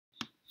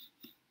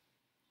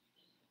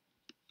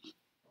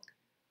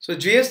So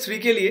GS3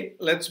 के लिए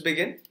let's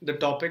begin the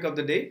topic of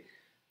the day,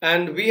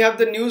 and we have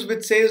the news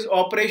which says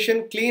Operation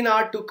Clean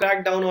Art to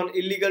crack down on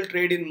illegal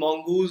trade in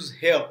mongoose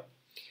hair.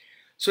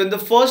 So in the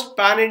first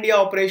pan-India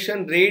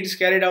operation, raids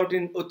carried out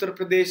in Uttar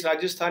Pradesh,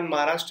 Rajasthan,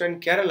 Maharashtra and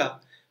Kerala,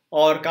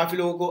 और काफी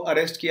लोगों को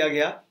arrest किया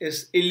गया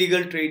इस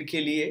illegal trade के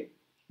लिए,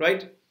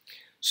 right?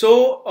 सो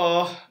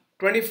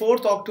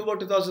 24 अक्टूबर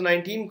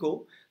 2019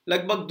 को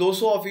लगभग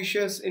 200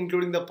 officials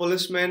including the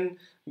policeman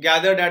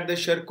gathered at the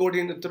Sherkot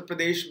in Uttar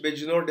Pradesh,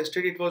 Bijnor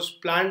district. It was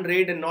planned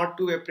raid and not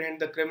to apprehend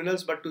the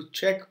criminals but to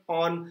check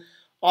on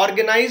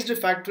organized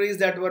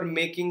factories that were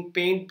making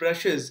paint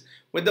brushes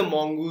with the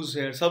mongoose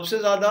hair. सबसे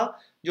ज़्यादा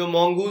जो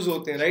mongoose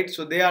होते हैं, right?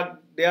 So they are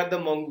the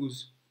mongoose,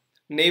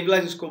 nebula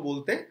जिसको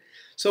बोलते हैं.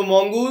 So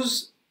mongoose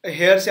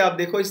hair से आप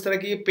देखो इस तरह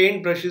की ये paint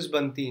brushes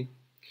बनती हैं.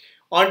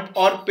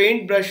 और पेंट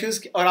ब्रशेस,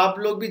 और आप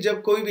लोग भी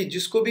जब कोई भी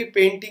जिसको भी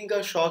पेंटिंग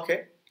का शौक है,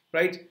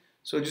 राइट?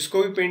 सो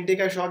जिसको भी पेंटिंग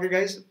का शौक है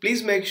गाइस,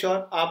 प्लीज मेक श्योर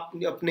आप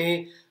अपने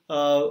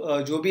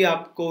जो भी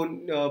आपको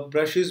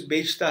ब्रशेस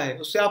बेचता है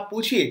उससे आप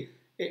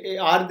पूछिए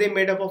are they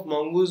made up of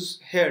mongoose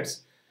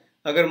hairs.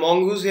 अगर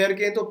mongoose हेयर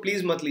के हैं तो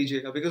प्लीज मत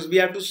लीजिएगा, because we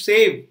have to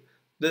save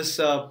this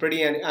pretty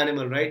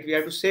animal, right? We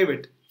have to save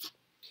it.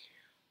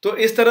 तो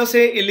इस तरह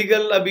से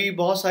इलीगल अभी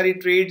बहुत सारी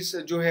ट्रेड्स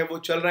जो है वो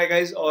चल रहा है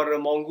गाइज. और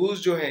mongoose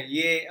जो है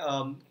ये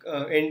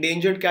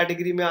एंडेंजर्ड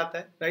कैटेगरी में आता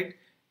है, right?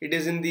 It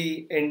is in the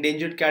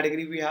endangered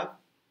category we have,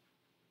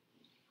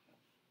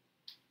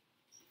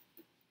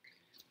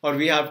 और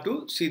we have to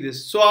see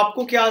this. सो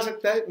आपको क्या आ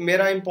सकता है,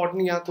 मेरा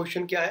इंपॉर्टेंट यहाँ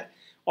क्वेश्चन क्या है,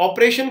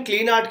 ऑपरेशन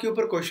क्लीन आर्ट के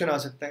ऊपर क्वेश्चन आ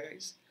सकता है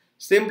गाइस.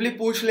 सिंपली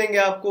पूछ लेंगे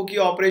आपको कि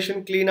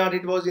operation clean art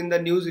it was in the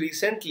news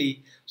recently,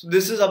 so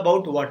this is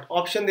about what.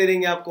 Option दे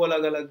देंगे आपको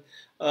अलग अलग,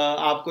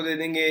 आपको दे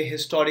देंगे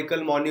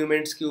हिस्टोरिकल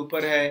मॉन्यूमेंट्स के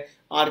ऊपर है,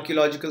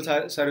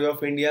 आर्कियोलॉजिकल सर्वे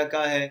ऑफ इंडिया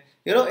का है,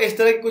 इस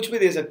तरह के कुछ भी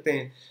दे सकते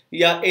हैं,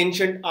 या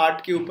एंशिएंट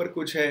आर्ट के ऊपर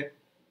कुछ है.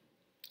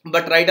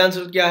 बट राइट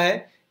आंसर क्या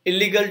है,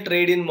 illegal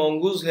trade in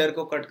mongoose hair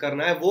को कट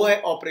करना है, वो है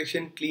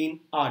ऑपरेशन क्लीन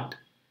आर्ट,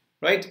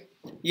 राइट?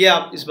 ये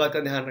आप इस बात का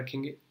ध्यान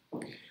रखेंगे.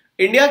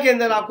 इंडिया के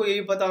अंदर आपको ये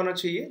भी पता होना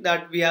चाहिए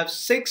that we have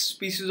 6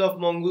 species of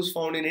mongoose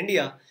found in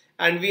India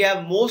and we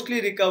have mostly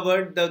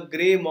recovered the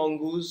grey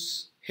mongoose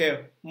hair.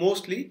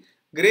 Mostly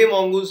grey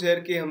mongoose hair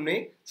के हमने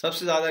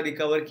सबसे ज्यादा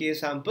रिकवर किए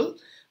सैंपल.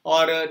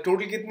 और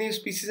टोटल कितनी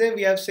स्पीसीज हैं?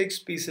 We have 6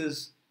 species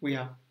we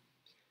have.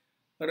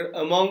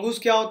 mongoose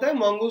क्या होता है?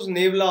 mongoose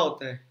नेवला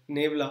होता है,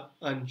 नेवला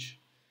अंश.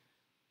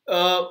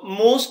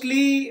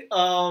 Mostly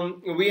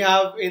we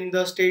have in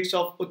the states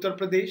of Uttar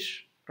Pradesh,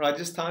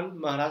 Rajasthan,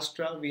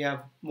 Maharashtra, we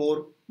have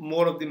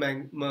more of the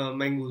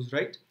mangoes,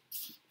 right?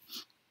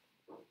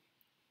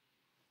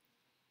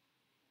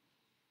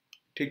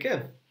 ठीक है.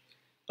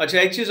 अच्छा,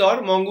 एक चीज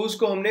और, mongoose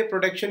को हमने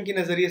प्रोटेक्शन की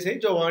नजरिए से,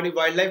 जो हमारी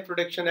वाइल्ड लाइफ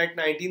प्रोटेक्शन एक्ट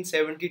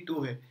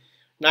 1972 है,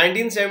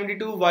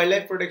 1972 वाइल्ड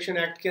लाइफ प्रोटेक्शन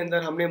एक्ट के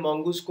अंदर हमने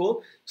mongoose को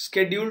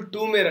स्केड्यूल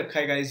 2 में रखा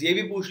है गाइस. ये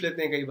भी पूछ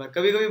लेते हैं कई बार,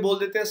 कभी कभी बोल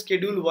देते हैं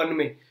स्केड्यूल 1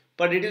 में,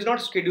 but it is not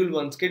schedule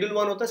 1. Schedule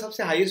 1 होता है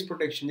सबसे हाईएस्ट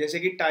प्रोटेक्शन, जैसे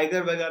कि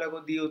टाइगर वगैरह को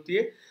दी होती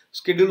है,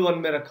 स्केड्यूल 1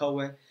 में रखा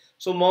हुआ है.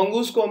 सो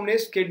mongoose को हमने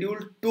स्केड्यूल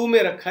 2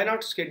 में रखा है,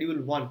 not schedule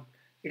 1.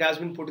 It has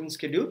been put in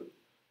schedule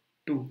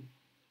 2,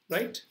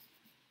 right?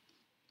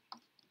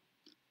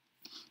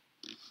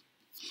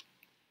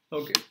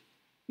 Okay,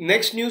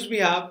 next news we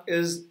have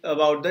is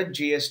about the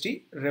GST.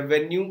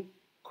 Revenue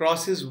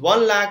crosses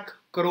 1 lakh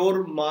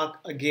crore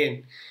mark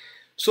again.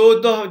 सो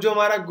जो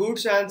हमारा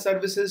गुड्स एंड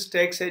सर्विसेज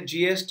टैक्स है,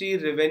 GST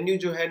रेवेन्यू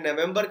जो है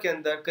नवंबर के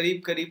अंदर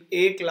करीब करीब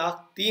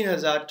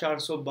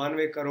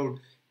 1,03,492 crore,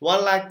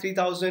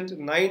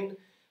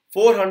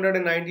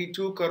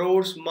 1,03,492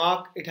 crore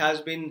mark. It has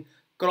been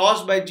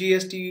crossed bye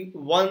GST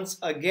once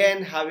again,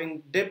 having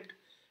dipped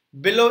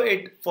below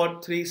it for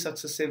 3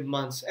 successive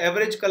months.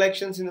 Average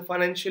collections in the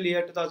financial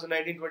year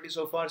 2019-20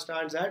 so far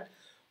stands at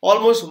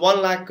almost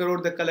 1 lakh crore.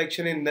 The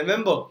collection in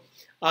November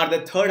are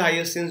the third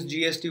highest since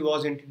GST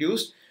was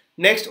introduced,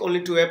 next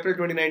only to April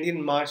 2019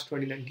 and March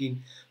 2019.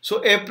 So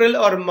अप्रैल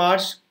और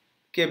मार्च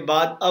के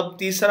बाद अब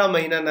तीसरा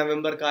महीना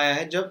नवंबर का आया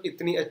है जब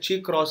इतनी अच्छी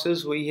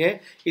क्रॉसेस हुई है,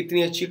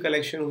 इतनी अच्छी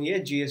कलेक्शन हुई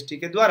है GST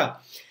के द्वारा.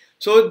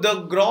 So the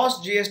gross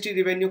GST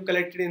revenue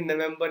collected in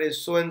November is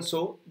so and so,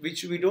 which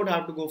we don't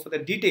have to go for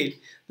the detail.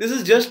 This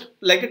is just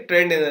like a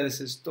trend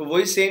analysis. तो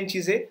वही सेम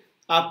चीजें,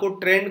 आपको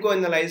trend को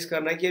analyse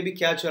करना है कि अभी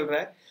क्या चल रहा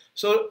है.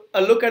 So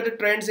a look at the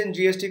trends in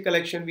GST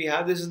collection we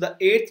have. This is the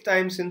 8th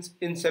time since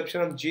inception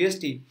of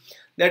GST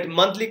that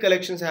monthly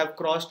collections have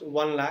crossed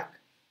 1 lakh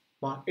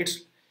mark.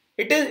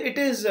 It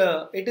is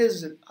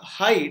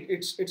high.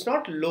 It's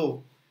not low.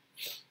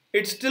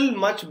 It's still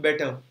much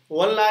better.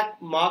 1 lakh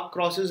mark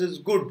crosses is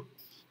good.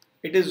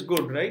 It is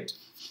good, right?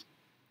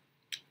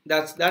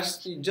 That's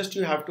just,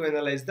 you have to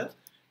analyze the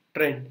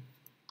trend.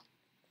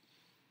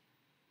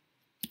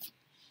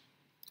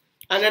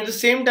 And at the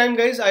same time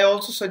guys, I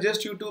also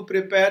suggest you to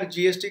prepare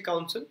GST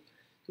council,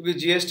 क्योंकि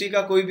GST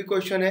का कोई भी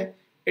question है,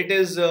 it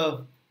is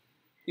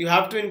you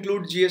have to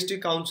include GST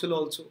council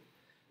also.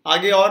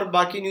 आगे और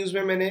बाकी news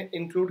में मैंने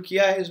इंक्लूड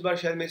किया है, इस बार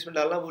शायद मैं इसमें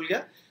डालना भूल गया.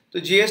 तो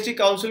GST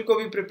काउंसिल को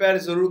भी प्रिपेयर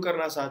जरूर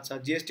करना साथ साथ.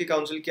 GST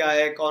काउंसिल क्या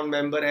है, कौन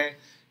मेंबर है,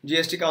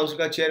 जीएसटी काउंसिल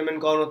का चेयरमैन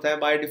कौन होता है?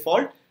 बाय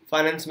डिफॉल्ट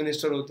फाइनेंस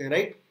मिनिस्टर होते हैं,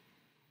 राइट?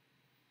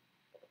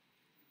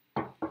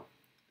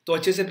 तो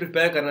अच्छे से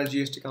प्रिपेयर करना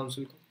जीएसटी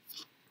काउंसिल को.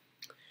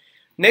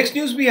 Next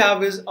news we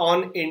have is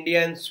on India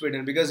and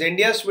Sweden, because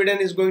India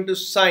Sweden is going to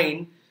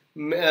sign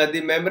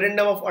the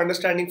memorandum of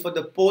understanding for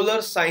the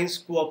polar science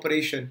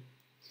cooperation.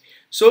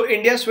 So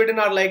India Sweden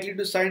are likely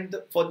to sign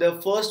for the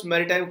first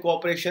maritime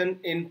cooperation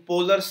in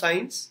polar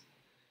science.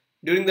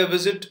 During the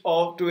visit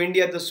to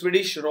India, the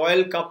Swedish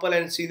royal couple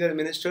and senior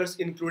ministers,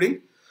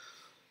 including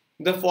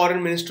the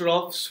foreign minister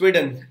of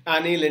Sweden,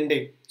 Annie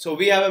Linde. So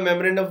we have a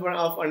memorandum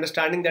of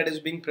understanding that is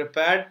being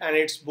prepared, and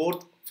it's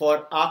both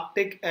for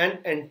Arctic and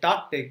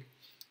Antarctic.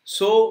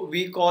 So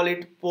we call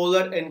it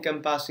polar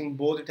encompassing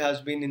both. It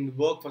has been in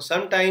work for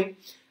some time,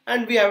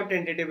 and we have a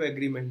tentative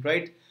agreement,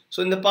 right?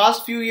 So in the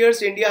past few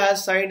years, India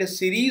has signed a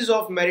series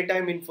of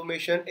maritime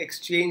information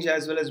exchange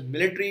as well as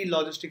military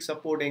logistic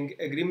support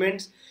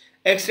agreements,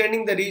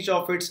 extending the reach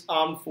of its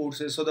armed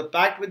forces. So the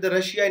pact with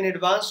Russia in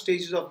advanced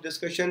stages of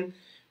discussion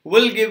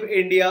will give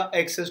India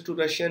access to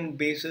Russian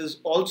bases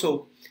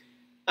also.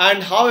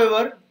 And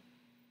however,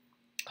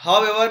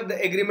 the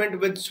agreement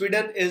with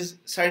Sweden is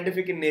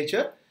scientific in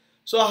nature.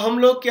 So हम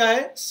लोग क्या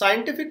है,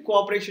 scientific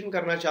cooperation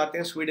करना चाहते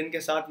हैं Sweden के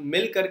साथ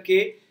मिल करके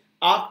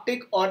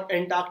आर्कटिक और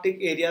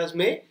एंटार्क्टिक एरियाज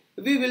में.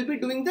 We will be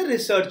doing the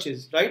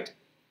researches, right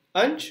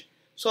अंश?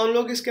 सो हम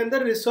लोग इसके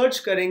अंदर रिसर्च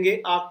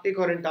करेंगे आर्कटिक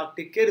और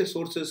एंटार्क्टिक के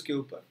रिसोर्सेज के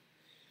ऊपर.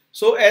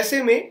 सो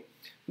ऐसे में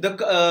we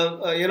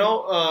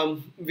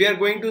are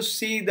going to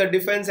see the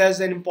defense as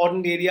an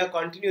important area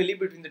continually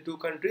between the two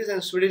countries,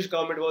 and Swedish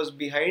government was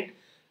behind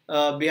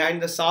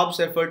the Saab's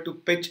effort to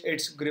pitch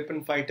its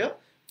Gripen fighter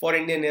for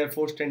Indian Air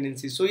Force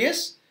tendency. So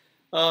yes,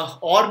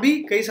 और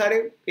भी कई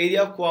सारे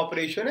area of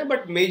cooperation है,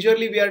 but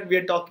majorly we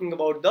are talking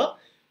about the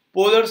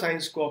polar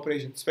science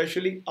cooperation,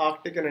 especially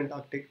Arctic and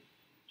Antarctic.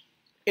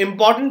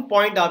 Important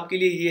point आपके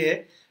लिए ये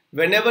है,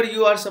 whenever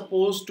you are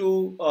supposed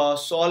to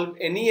solve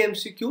any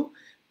MCQ,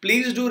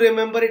 please do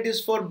remember it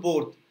is for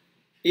both.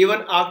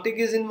 Even Arctic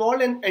is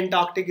involved and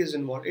Antarctic is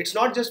involved. It's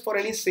not just for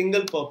any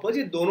single purpose.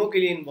 ये दोनों के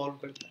लिए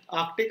involve करता है.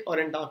 Arctic और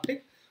Antarctic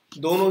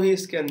दोनों ही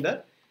इसके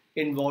अंदर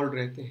involved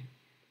रहते हैं.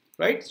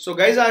 Right? So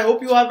guys, I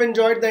hope you have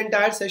enjoyed the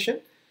entire session.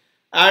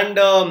 And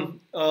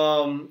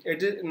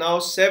it is now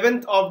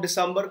 7th of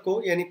December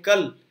को, यानी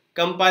कल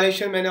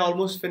compilation मैंने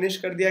almost finish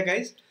कर दिया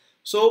guys.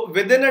 So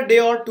within a day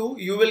or two,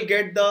 you will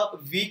get the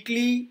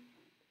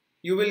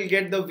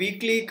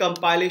weekly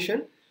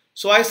compilation.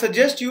 So I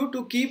suggest you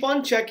to keep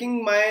on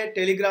checking my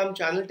Telegram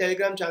channel.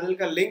 Telegram channel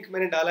का link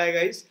मैंने डाला है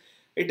guys.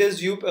 It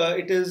is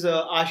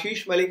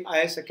Ashish Malik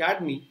IS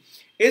Academy.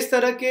 इस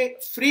तरह के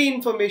free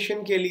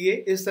information के लिए,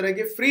 इस तरह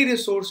के फ्री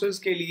रिसोर्सेज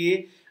के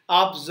लिए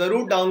आप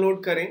ज़रूर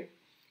डाउनलोड करें.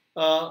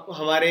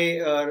 हमारे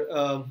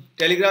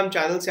टेलीग्राम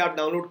चैनल से आप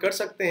डाउनलोड कर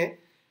सकते हैं.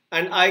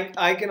 And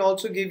I can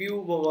also give you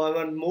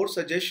one more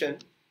suggestion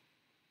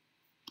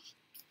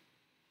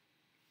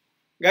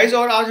guys.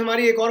 और आज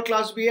हमारी एक और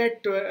क्लास भी है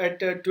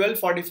eight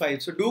 12:45.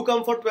 So do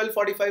come for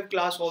 12:45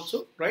 class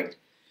also, right?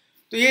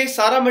 तो ये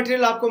सारा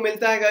मटेरियल आपको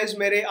मिलता है गाइज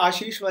मेरे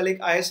आशीष मलिक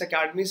IS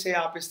अकेडमी से.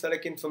 आप इस तरह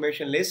की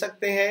इंफॉर्मेशन ले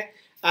सकते हैं.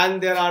 And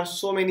there are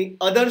so many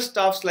other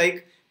stuffs like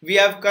we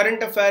have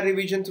current affair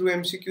revision through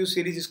MCQ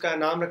series, जिसका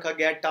नाम रखा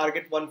गया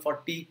टारगेट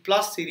 140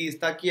 प्लस सीरीज,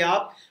 ताकि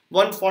आप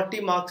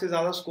 140 मार्क्स से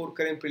ज़्यादा स्कोर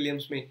करें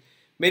प्रीलिम्स में.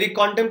 मेरी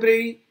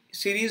कॉन्टेम्प्रेरी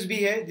सीरीज भी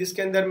है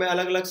जिसके अंदर मैं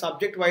अलग अलग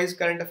subject wise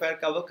current affair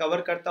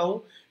cover करता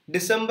हूँ.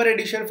 December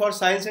edition for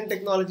science and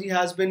technology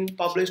has been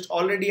published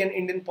already, and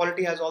Indian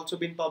polity has also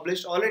been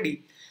published already.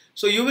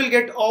 So you will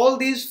get all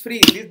these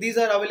free. These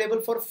are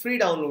available for free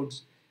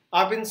downloads.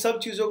 आप इन सब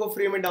चीज़ों को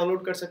free में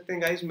download कर सकते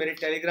हैं guys मेरे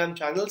Telegram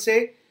channel से.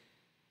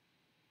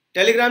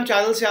 टेलीग्राम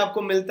चैनल से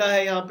आपको मिलता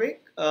है यहाँ पे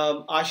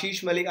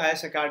आशीष मलिक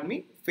IS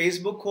अकेडमी.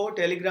 फेसबुक हो,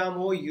 टेलीग्राम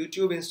हो,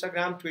 यूट्यूब,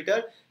 इंस्टाग्राम,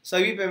 ट्विटर,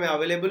 सभी पे मैं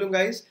अवेलेबल हूँ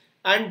guys.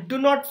 And do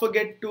not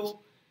forget to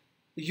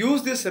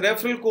use this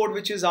referral code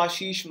which is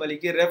आशीष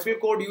मलिक. ये रेफरल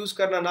कोड यूज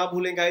करना ना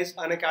भूलें गाइज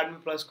अनअकैडमी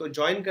प्लस को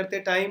ज्वाइन करते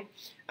time,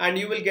 and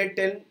you will get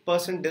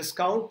 10%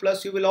 discount.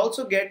 Plus you will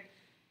also get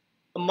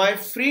my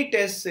free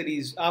test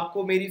series.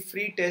 आपको मेरी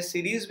free test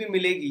series भी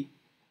मिलेगी,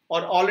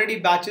 और ऑलरेडी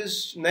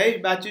नए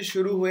बैचेस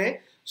शुरू हुए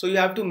हैं. So you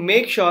have to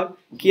make sure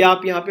कि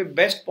आप यहाँ पे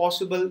बेस्ट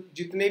पॉसिबल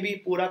जितने भी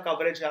पूरा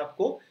कवरेज है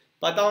आपको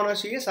पता होना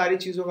चाहिए. सारी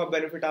चीज़ों का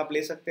बेनिफिट आप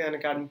ले सकते हैं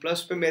अनअकैडमी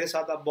प्लस पे. मेरे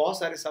साथ आप बहुत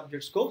सारे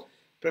सब्जेक्ट्स को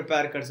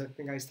प्रिपेयर कर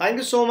सकते हैं guys. Thank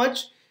you so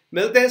much.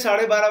 मिलते हैं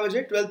 12:30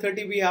 बजे.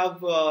 12:30 we have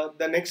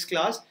the next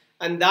class,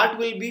 and that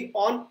will be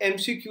on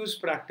MCQs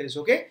practice.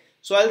 Okay,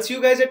 so I will see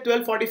you guys eight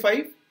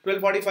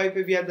 12:45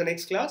 पे we have the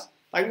next class.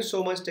 Thank you so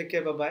much. Take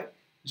care. Bye bye.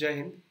 Jai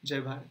Hind.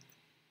 Jai Bharat.